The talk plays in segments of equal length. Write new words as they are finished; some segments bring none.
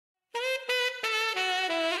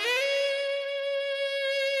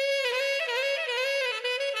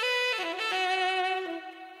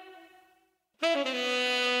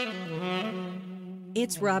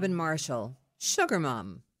It's Robin Marshall, Sugar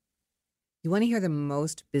Mom. You want to hear the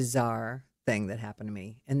most bizarre thing that happened to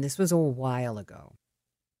me? And this was a while ago.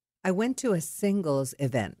 I went to a singles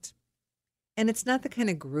event. And it's not the kind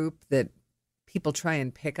of group that people try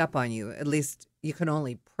and pick up on you. At least you can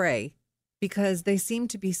only pray, because they seem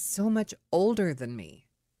to be so much older than me.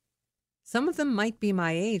 Some of them might be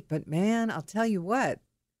my age, but man, I'll tell you what,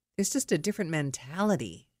 there's just a different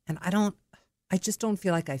mentality. And I just don't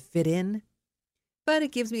feel like I fit in. But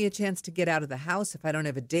it gives me a chance to get out of the house if I don't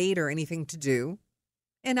have a date or anything to do.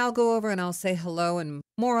 And I'll go over and I'll say hello. And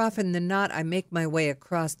more often than not, I make my way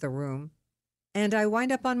across the room and I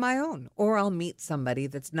wind up on my own, or I'll meet somebody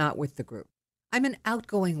that's not with the group. I'm an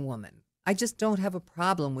outgoing woman. I just don't have a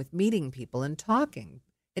problem with meeting people and talking.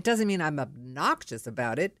 It doesn't mean I'm obnoxious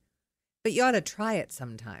about it, but you ought to try it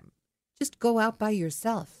sometime. Just go out by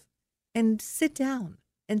yourself and sit down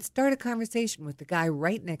and start a conversation with the guy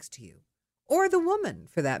right next to you, or the woman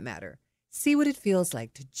for that matter. See what it feels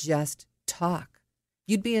like to just talk.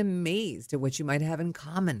 You'd be amazed at what you might have in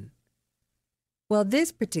common. Well,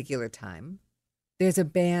 this particular time, there's a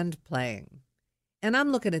band playing, and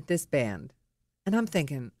I'm looking at this band, and I'm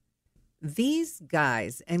thinking, these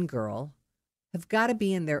guys and girl have got to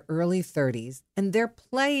be in their early 30s, and they're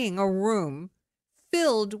playing a room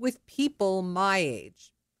filled with people my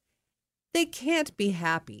age. They can't be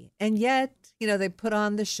happy, and yet, they put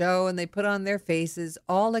on the show and they put on their faces,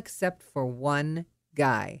 all except for one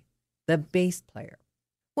guy, the bass player.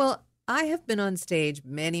 Well, I have been on stage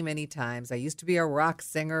many, many times. I used to be a rock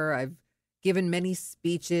singer. I've given many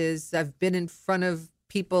speeches. I've been in front of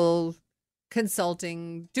people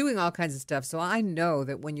consulting, doing all kinds of stuff. So I know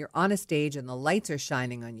that when you're on a stage and the lights are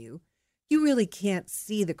shining on you, you really can't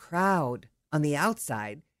see the crowd on the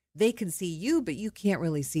outside. They can see you, but you can't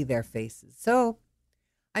really see their faces. So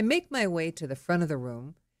I make my way to the front of the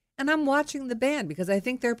room and I'm watching the band because I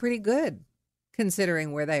think they're pretty good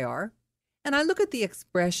considering where they are. And I look at the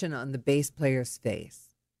expression on the bass player's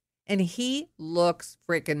face, and he looks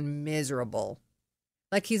freaking miserable.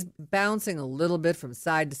 Like he's bouncing a little bit from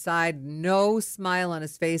side to side, no smile on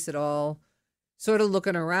his face at all, sort of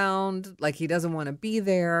looking around like he doesn't want to be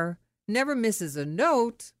there, never misses a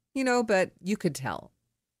note, but you could tell.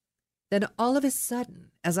 Then all of a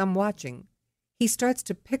sudden, as I'm watching, he starts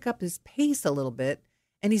to pick up his pace a little bit,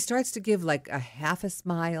 and he starts to give like a half a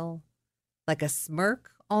smile, like a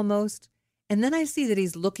smirk almost. And then I see that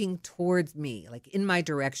he's looking towards me, like in my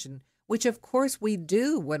direction, which of course we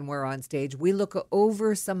do when we're on stage. We look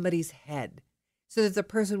over somebody's head so that the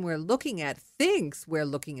person we're looking at thinks we're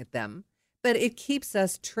looking at them, but it keeps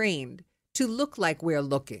us trained to look like we're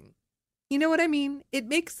looking. You know what I mean? It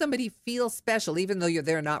makes somebody feel special, even though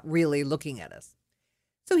they're not really looking at us.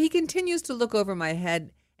 So he continues to look over my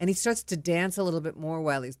head, and he starts to dance a little bit more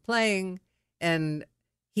while he's playing, and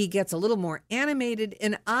he gets a little more animated,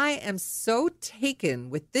 and I am so taken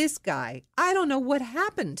with this guy. I don't know what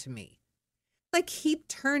happened to me. Like he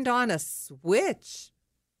turned on a switch,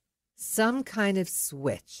 some kind of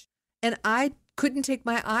switch. And I couldn't take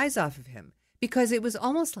my eyes off of him because it was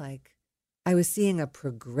almost like I was seeing a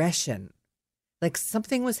progression, like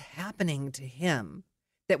something was happening to him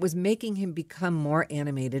that was making him become more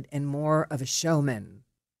animated and more of a showman.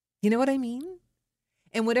 You know what I mean?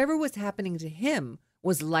 And whatever was happening to him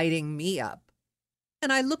was lighting me up.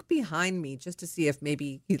 And I look behind me just to see if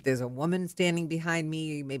maybe there's a woman standing behind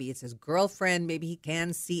me. Maybe it's his girlfriend. Maybe he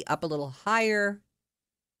can see up a little higher.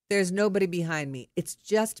 There's nobody behind me. It's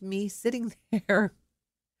just me sitting there.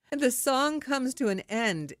 And the song comes to an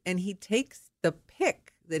end, and he takes the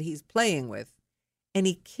pick that he's playing with, and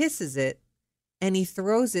he kisses it, and he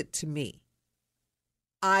throws it to me.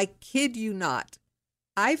 I kid you not.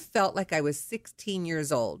 I felt like I was 16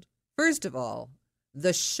 years old. First of all,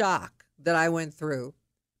 the shock that I went through,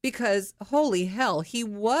 because holy hell, he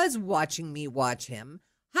was watching me watch him.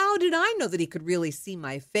 How did I know that he could really see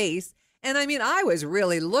my face? And I was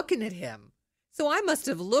really looking at him. So I must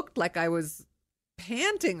have looked like I was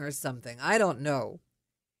panting or something. I don't know.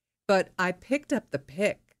 But I picked up the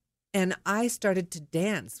pick and I started to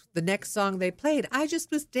dance. The next song they played, I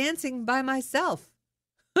just was dancing by myself.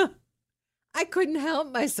 I couldn't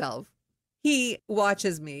help myself. He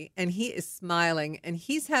watches me and he is smiling and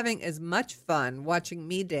he's having as much fun watching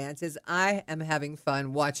me dance as I am having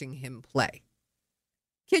fun watching him play.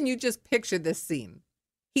 Can you just picture this scene?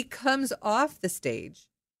 He comes off the stage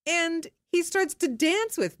and he starts to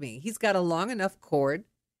dance with me. He's got a long enough cord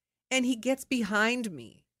and he gets behind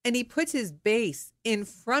me and he puts his bass in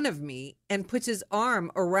front of me and puts his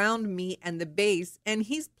arm around me and the bass, and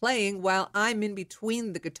he's playing while I'm in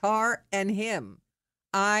between the guitar and him.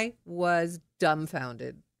 I was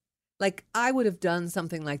dumbfounded. Like, I would have done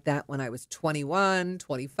something like that when I was 21,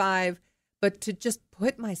 25, but to just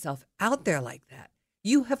put myself out there like that,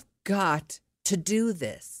 you have got to do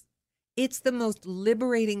this. It's the most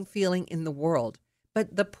liberating feeling in the world.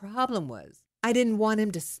 But the problem was, I didn't want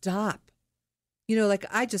him to stop. Like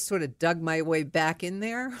I just sort of dug my way back in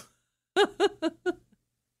there.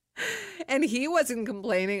 And he wasn't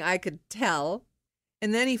complaining, I could tell.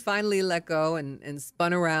 And then he finally let go and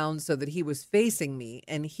spun around so that he was facing me.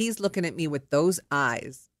 And he's looking at me with those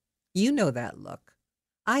eyes. You know that look.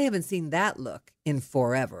 I haven't seen that look in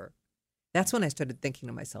forever. That's when I started thinking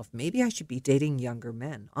to myself, maybe I should be dating younger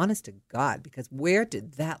men. Honest to God, because where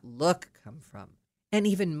did that look come from? And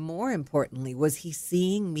even more importantly, was he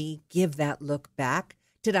seeing me give that look back?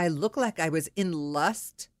 Did I look like I was in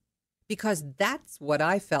lust? Because that's what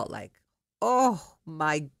I felt like. Oh,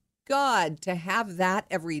 my God, to have that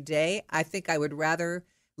every day, I think I would rather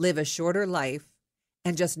live a shorter life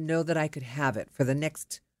and just know that I could have it for the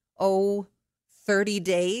next, 30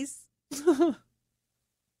 days.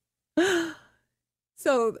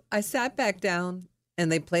 So I sat back down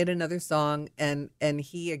and they played another song and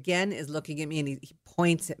he again is looking at me and he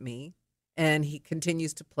points at me and he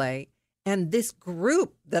continues to play. And this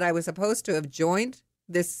group that I was supposed to have joined,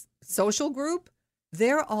 this social group,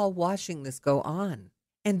 they're all watching this go on.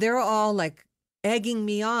 And they're all like egging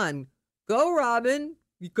me on. Go, Robin,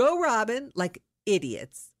 like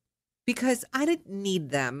idiots. Because I didn't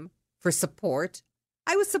need them for support.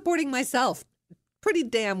 I was supporting myself pretty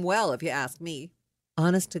damn well, if you ask me.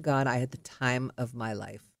 Honest to God, I had the time of my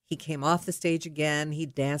life. He came off the stage again. He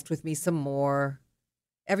danced with me some more.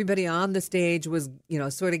 Everybody on the stage was,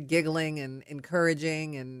 sort of giggling and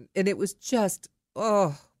encouraging. And it was just,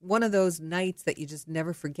 one of those nights that you just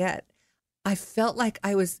never forget. I felt like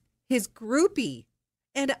I was his groupie.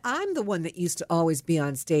 And I'm the one that used to always be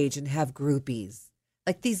on stage and have groupies.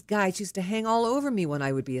 Like these guys used to hang all over me when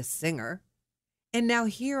I would be a singer. And now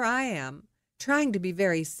here I am trying to be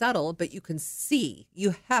very subtle, but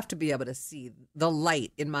you have to be able to see the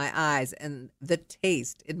light in my eyes and the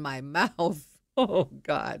taste in my mouth. Oh,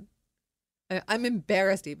 God. I'm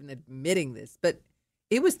embarrassed even admitting this, but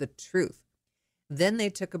it was the truth. Then they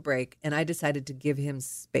took a break and I decided to give him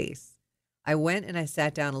space. I went and I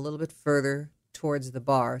sat down a little bit further towards the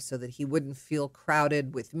bar so that he wouldn't feel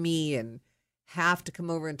crowded with me and have to come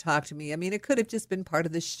over and talk to me. I mean, it could have just been part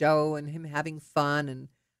of the show and him having fun, and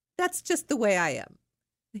that's just the way I am.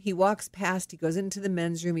 He walks past, he goes into the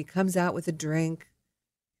men's room, he comes out with a drink,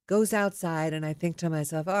 goes outside, and I think to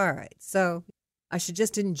myself, all right, so I should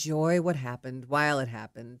just enjoy what happened while it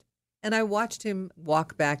happened. And I watched him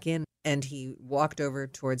walk back in, and he walked over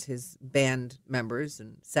towards his band members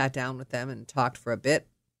and sat down with them and talked for a bit.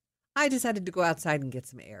 I decided to go outside and get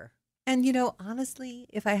some air. And, honestly,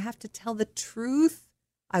 if I have to tell the truth,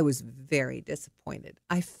 I was very disappointed.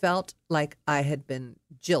 I felt like I had been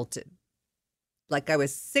jilted, like I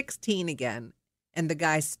was 16 again, and the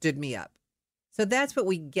guy stood me up. So that's what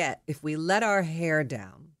we get if we let our hair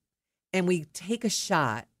down and we take a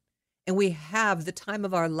shot and we have the time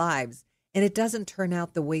of our lives and it doesn't turn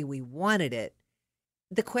out the way we wanted it.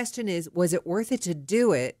 The question is, was it worth it to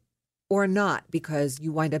do it or not? Because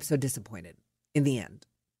you wind up so disappointed in the end.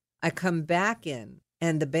 I come back in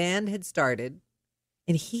and the band had started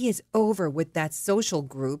and he is over with that social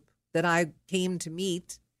group that I came to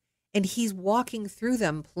meet. And he's walking through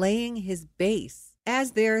them playing his bass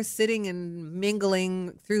as they're sitting and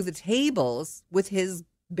mingling through the tables with his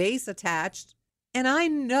bass attached. And I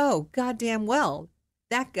know goddamn well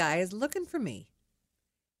that guy is looking for me.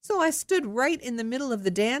 So I stood right in the middle of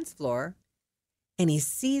the dance floor and he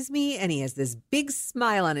sees me and he has this big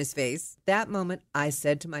smile on his face. That moment I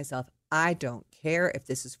said to myself, I don't care if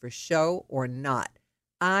this is for show or not.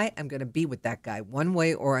 I am going to be with that guy one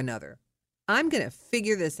way or another. I'm going to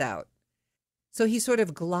figure this out. So he sort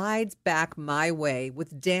of glides back my way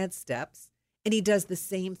with dance steps and he does the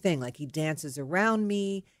same thing. Like he dances around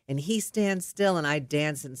me and he stands still and I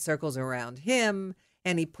dance in circles around him.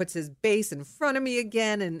 And he puts his bass in front of me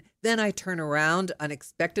again. And then I turn around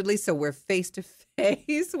unexpectedly. So we're face to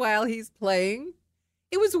face while he's playing.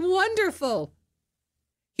 It was wonderful.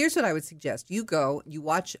 Here's what I would suggest. You go, you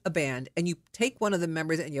watch a band and you take one of the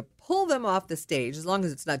members and you pull them off the stage, as long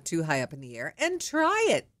as it's not too high up in the air, and try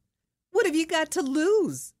it. What have you got to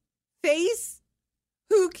lose? Face?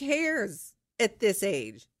 Who cares at this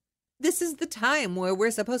age? This is the time where we're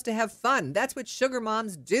supposed to have fun. That's what sugar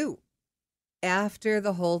moms do. After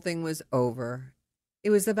the whole thing was over,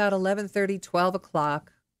 it was about 11:30, 12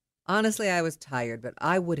 o'clock. Honestly, I was tired, but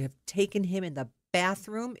I would have taken him in the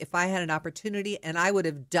bathroom if I had an opportunity, and I would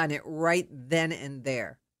have done it right then and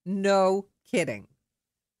there. No kidding.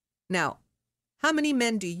 Now, how many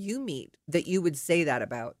men do you meet that you would say that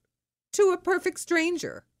about to a perfect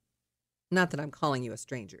stranger? Not that I'm calling you a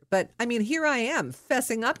stranger, but I mean, here I am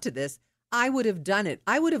fessing up to this. I would have done it.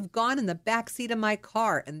 I would have gone in the back seat of my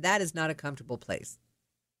car, and that is not a comfortable place.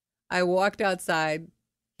 I walked outside.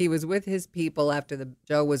 He was with his people after the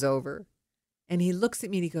show was over, and he looks at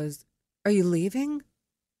me and he goes, "Are you leaving?"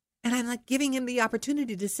 And I'm like giving him the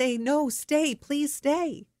opportunity to say, "No, stay, please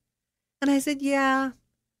stay." And I said, "Yeah,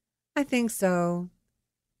 I think so."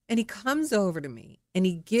 And he comes over to me and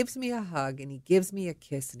he gives me a hug and he gives me a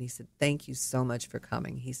kiss. And he said, "Thank you so much for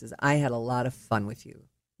coming." He says, "I had a lot of fun with you."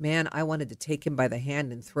 Man, I wanted to take him by the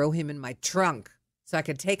hand and throw him in my trunk so I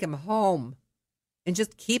could take him home and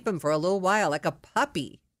just keep him for a little while like a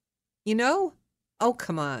puppy. You know? Oh,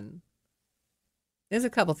 come on. There's a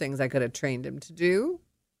couple things I could have trained him to do.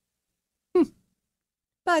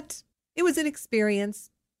 But it was an experience,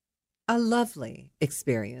 a lovely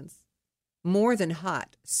experience, more than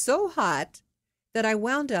hot. So hot that I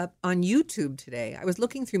wound up on YouTube today. I was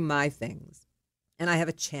looking through my things, and I have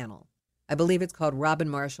a channel. I believe it's called Robin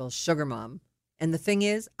Marshall Sugar Mom. And the thing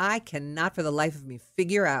is, I cannot for the life of me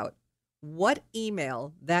figure out what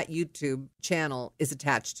email that YouTube channel is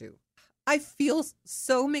attached to. I feel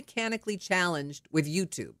so mechanically challenged with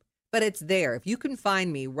YouTube, but it's there. If you can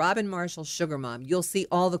find me, Robin Marshall Sugar Mom, you'll see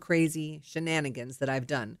all the crazy shenanigans that I've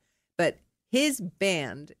done. But his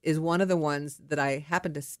band is one of the ones that I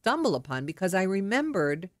happened to stumble upon because I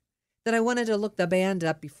remembered that I wanted to look the band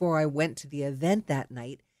up before I went to the event that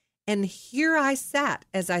night. And here I sat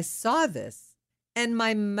as I saw this, and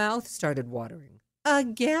my mouth started watering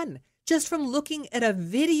again, just from looking at a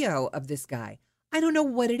video of this guy. I don't know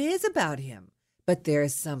what it is about him, but there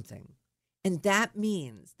is something. And that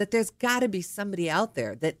means that there's got to be somebody out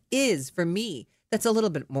there that is, for me, that's a little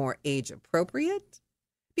bit more age appropriate.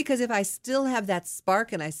 Because if I still have that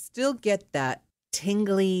spark and I still get that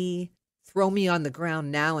tingly, throw me on the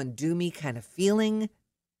ground now and do me kind of feeling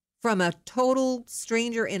from a total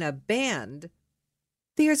stranger in a band,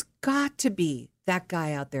 there's got to be that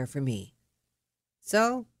guy out there for me.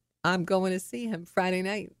 So I'm going to see him Friday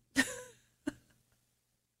night.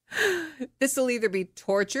 This will either be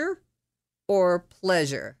torture or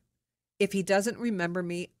pleasure. If he doesn't remember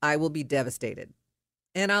me, I will be devastated.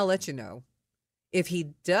 And I'll let you know. If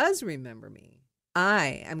he does remember me,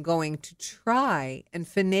 I am going to try and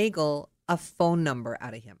finagle a phone number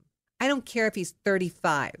out of him. I don't care if he's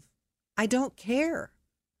 35. I don't care.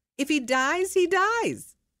 If he dies, he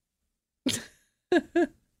dies.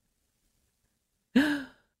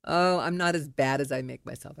 Oh, I'm not as bad as I make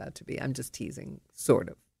myself out to be. I'm just teasing, sort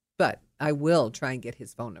of. But I will try and get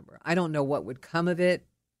his phone number. I don't know what would come of it.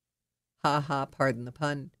 Ha ha, pardon the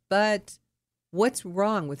pun. But what's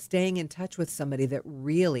wrong with staying in touch with somebody that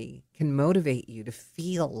really can motivate you to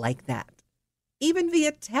feel like that? Even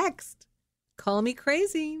via text. Call me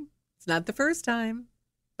crazy. It's not the first time.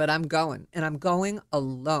 But I'm going, and I'm going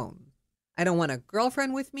alone. I don't want a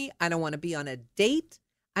girlfriend with me. I don't want to be on a date.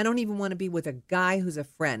 I don't even want to be with a guy who's a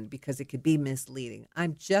friend because it could be misleading.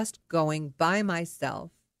 I'm just going by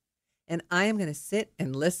myself, and I am going to sit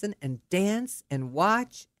and listen and dance and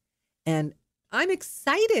watch, and I'm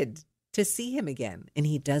excited to see him again, and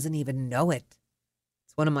he doesn't even know it.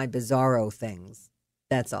 It's one of my bizarro things.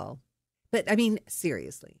 That's all. But, I mean,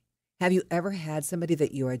 seriously, have you ever had somebody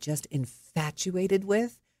that you are just infatuated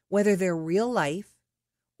with, whether they're real life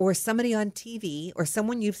or somebody on TV or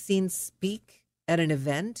someone you've seen speak at an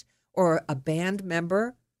event or a band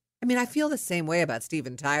member? I mean, I feel the same way about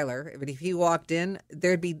Steven Tyler. If he walked in,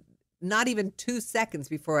 there'd be not even 2 seconds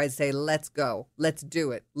before I'd say, let's go, let's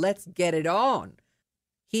do it, let's get it on.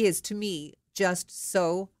 He is, to me, just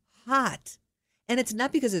so hot. And it's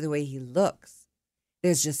not because of the way he looks.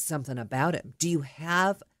 There's just something about him. Do you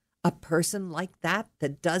have a person like that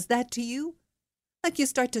that does that to you? Like you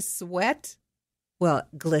start to sweat, well,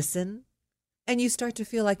 glisten, and you start to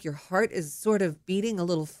feel like your heart is sort of beating a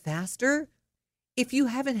little faster? If you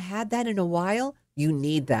haven't had that in a while, you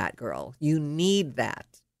need that, girl. You need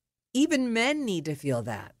that. Even men need to feel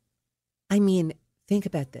that. I mean, think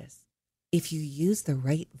about this. If you use the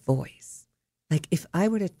right voice, like if I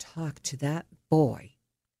were to talk to that boy,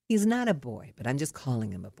 he's not a boy, but I'm just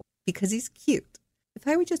calling him a boy because he's cute. If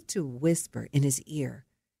I were just to whisper in his ear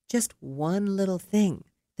just one little thing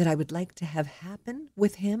that I would like to have happen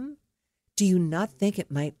with him, do you not think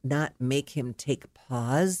it might not make him take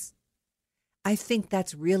pause? I think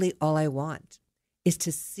that's really all I want, is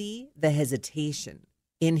to see the hesitation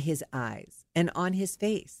in his eyes and on his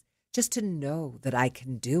face, just to know that I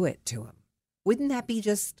can do it to him. Wouldn't that be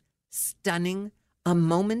just stunning? A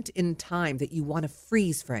moment in time that you want to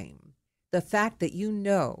freeze frame, The fact that you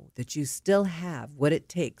know that you still have what it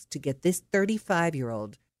takes to get this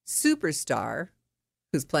 35-year-old superstar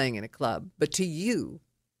who's playing in a club, but to you,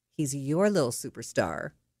 he's your little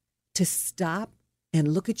superstar, to stop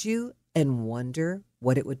and look at you and wonder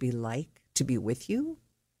what it would be like to be with you.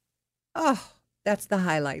 Oh, that's the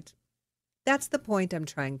highlight. That's the point I'm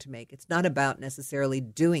trying to make. It's not about necessarily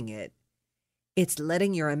doing it. It's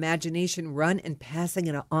letting your imagination run and passing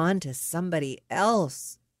it on to somebody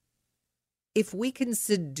else. If we can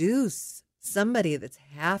seduce somebody that's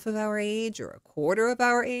half of our age or a quarter of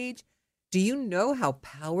our age, do you know how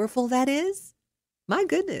powerful that is? My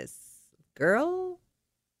goodness, girl,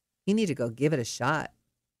 you need to go give it a shot.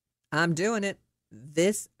 I'm doing it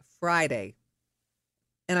this Friday.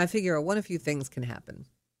 And I figure one of a few things can happen.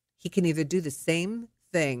 He can either do the same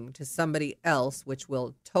thing to somebody else, which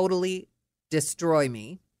will totally destroy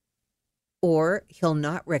me, or he'll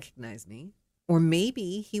not recognize me, or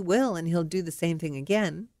maybe he will and he'll do the same thing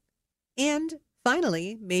again. And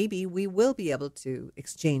finally, maybe we will be able to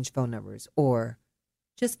exchange phone numbers or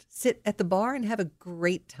just sit at the bar and have a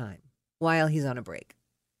great time while he's on a break.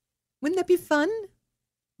 Wouldn't that be fun?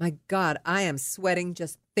 My God, I am sweating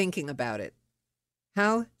just thinking about it.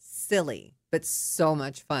 How silly, but so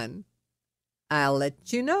much fun. I'll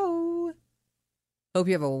let you know. Hope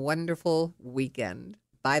you have a wonderful weekend.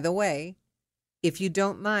 By the way, if you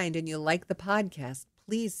don't mind and you like the podcast,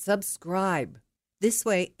 please subscribe. This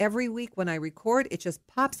way, every week when I record, it just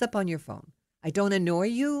pops up on your phone. I don't annoy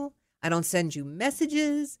you. I don't send you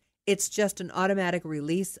messages. It's just an automatic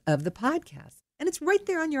release of the podcast. And it's right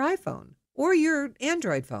there on your iPhone or your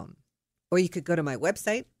Android phone. Or you could go to my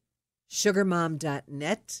website,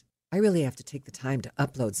 sugarmom.net. I really have to take the time to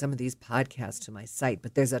upload some of these podcasts to my site,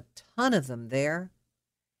 but there's a ton of them there.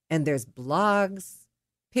 And there's blogs,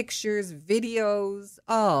 pictures, videos,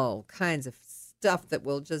 all kinds of stuff that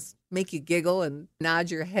will just make you giggle and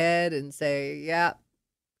nod your head and say, yeah,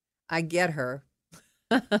 I get her.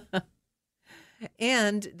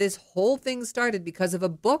 And this whole thing started because of a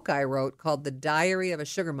book I wrote called The Diary of a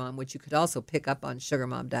Sugar Mom, which you could also pick up on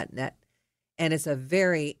sugarmom.net. And it's a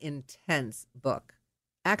very intense book.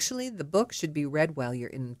 Actually, the book should be read while you're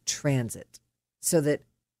in transit so that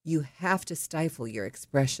you have to stifle your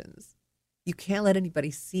expressions. You can't let anybody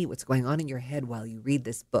see what's going on in your head while you read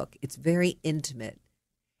this book. It's very intimate,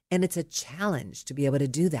 and it's a challenge to be able to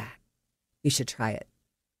do that. You should try it.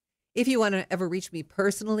 If you want to ever reach me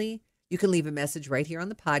personally, you can leave a message right here on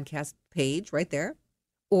the podcast page, right there,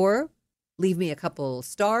 or leave me a couple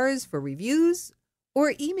stars for reviews,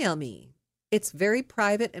 or email me. It's very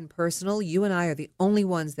private and personal. You and I are the only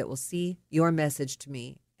ones that will see your message to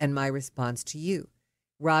me and my response to you.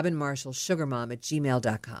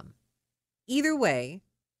 RobinMarshallSugarMom@gmail.com. Either way,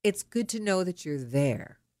 it's good to know that you're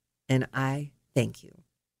there, and I thank you.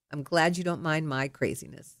 I'm glad you don't mind my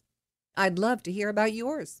craziness. I'd love to hear about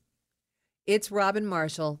yours. It's Robin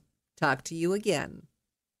Marshall. Talk to you again.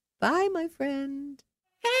 Bye, my friend.